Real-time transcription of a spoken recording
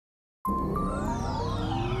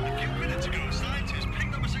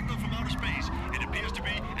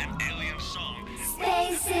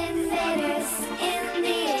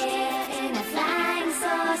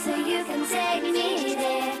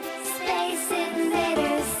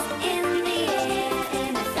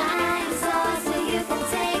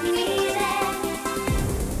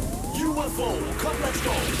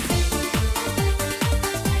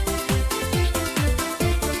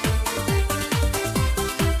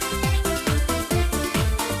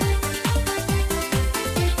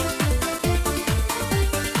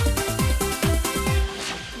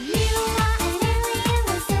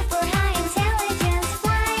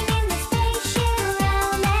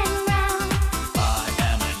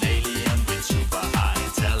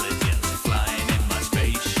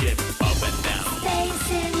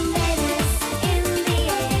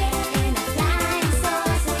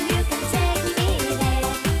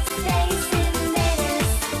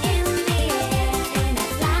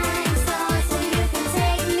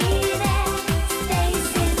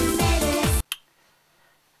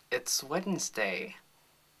Wednesday.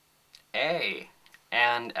 A.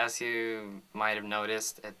 And as you might have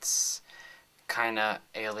noticed, it's kinda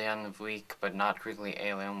alien week, but not really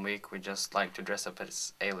alien week. We just like to dress up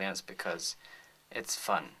as aliens because it's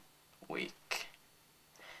fun week.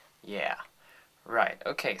 Yeah. Right.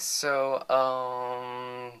 Okay, so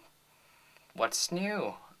what's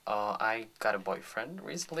new? I got a boyfriend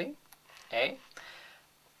recently.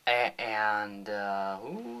 And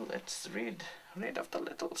ooh, let's read off the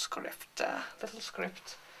little script.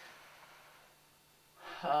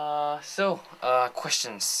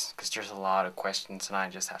 Questions, because there's a lot of questions and I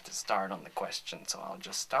just have to start on the questions, so I'll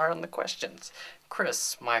just start on the questions.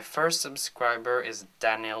 Chris, my first subscriber is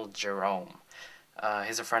Daniel Jerome.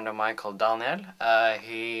 He's a friend of mine called Daniel.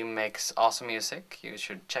 He makes awesome music. You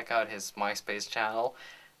should check out his MySpace channel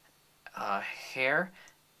here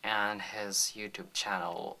and his YouTube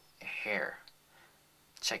channel here.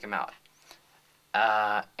 Check him out.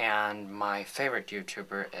 And my favorite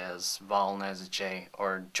YouTuber is Valnez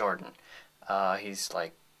or Jordan. He's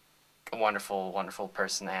like a wonderful, wonderful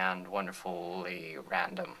person and wonderfully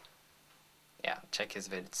random. Yeah, check his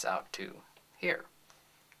vids out too. Here.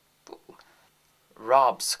 Ooh.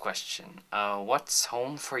 Rob's question. What's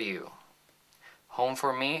home for you? Home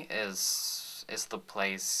for me is the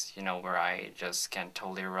place, you know, where I just can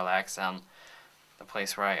totally relax, and the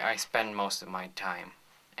place where I spend most of my time.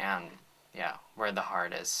 And yeah, where the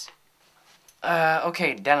heart is.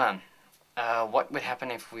 Okay, Dylan. What would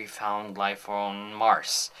happen if we found life on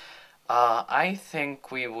Mars? I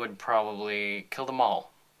think we would probably kill them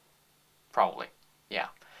all. Probably, yeah.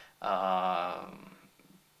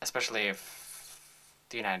 Especially if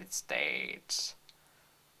the United States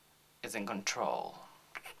is in control.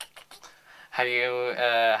 Have you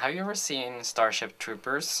ever seen Starship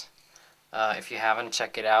Troopers? If you haven't,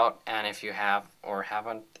 check it out. And if you have or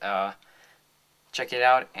haven't, check it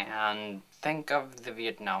out and think of the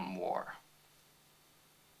Vietnam War.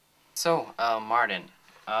 So, Martin,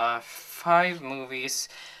 5 movies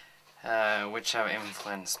which have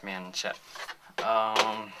influenced me and shit.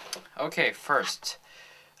 Okay, first,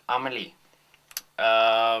 Amelie.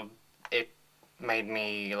 It made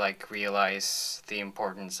me like realize the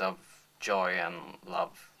importance of joy and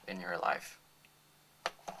love in your life,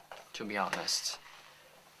 to be honest.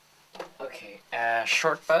 Okay,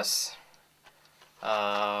 Short Bus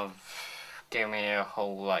gave me a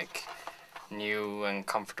whole like new and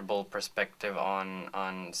comfortable perspective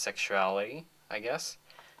on sexuality, I guess.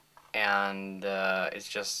 And it's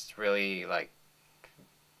just really like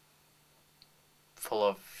full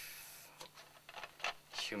of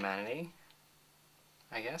humanity,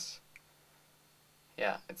 I guess.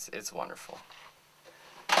 Yeah, it's wonderful.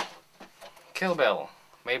 Kill Bill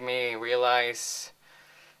made me realize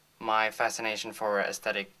my fascination for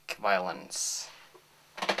aesthetic violence.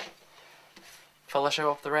 Fellowship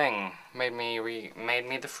of the Ring made me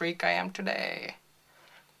the freak I am today.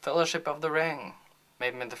 Fellowship of the Ring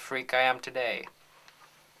made me the freak I am today.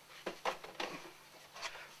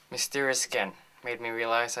 Mysterious Skin made me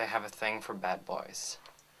realize I have a thing for bad boys.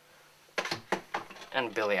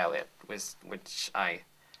 And Billy Elliot, which I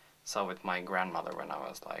saw with my grandmother when I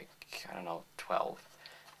was like, I don't know, 12.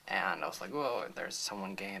 And I was like, whoa, there's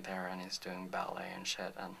someone gay there and he's doing ballet and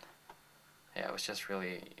shit. And yeah, it was just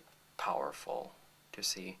really powerful to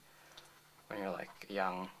see when you're like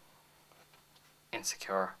young,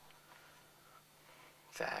 insecure,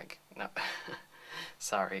 fag, no,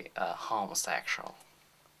 sorry, homosexual.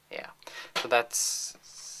 Yeah, so that's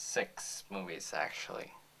 6 movies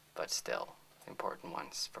actually, but still important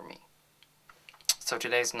ones for me. So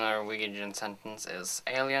today's Norwegian sentence is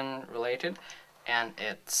alien related, and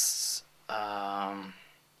it's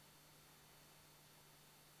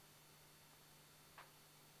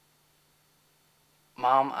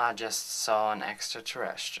Mom, I just saw an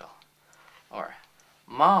extraterrestrial. Or,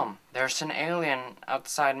 Mom, there's an alien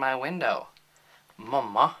outside my window.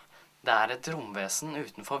 Mamma, det et romvesen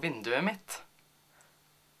utenfor vinduet mitt.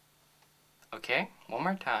 Okay, one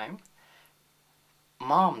more time.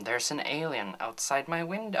 Mom, there's an alien outside my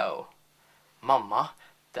window. Mamma,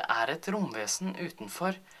 det et romvesen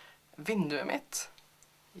utenfor vinduet mitt.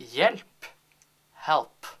 Hjelp.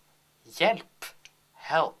 Help. Hjelp.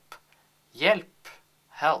 Help. Hjelp.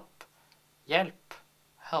 Help. Hjelp.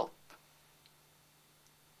 Help.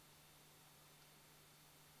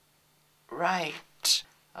 Right.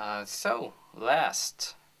 So,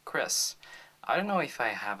 last, Chris. I don't know if I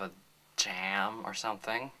have a jam or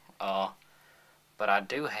something, but I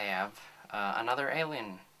do have another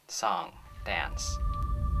alien song, dance.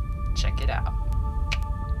 Check it out.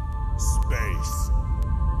 Space,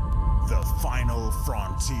 the final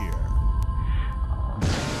frontier.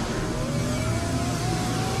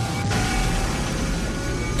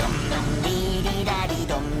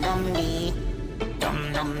 dum dee.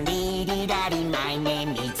 Dum dum dee dee da dee, my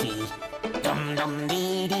name is T. Dum dum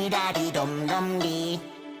dee dee da dee, dum dum dee.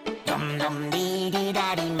 Dum dum dee dee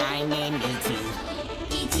da dee, my name is T.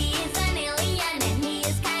 E.T. is an alien and he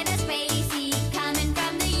is kinda spacey, coming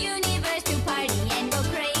from the universe to party and go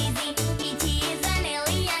crazy. E.T. is an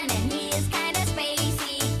alien and he is kinda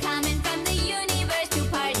spacey, coming from the universe to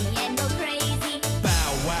party and go crazy.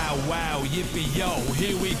 Bow wow wow, yippee yo,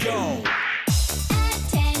 here we go.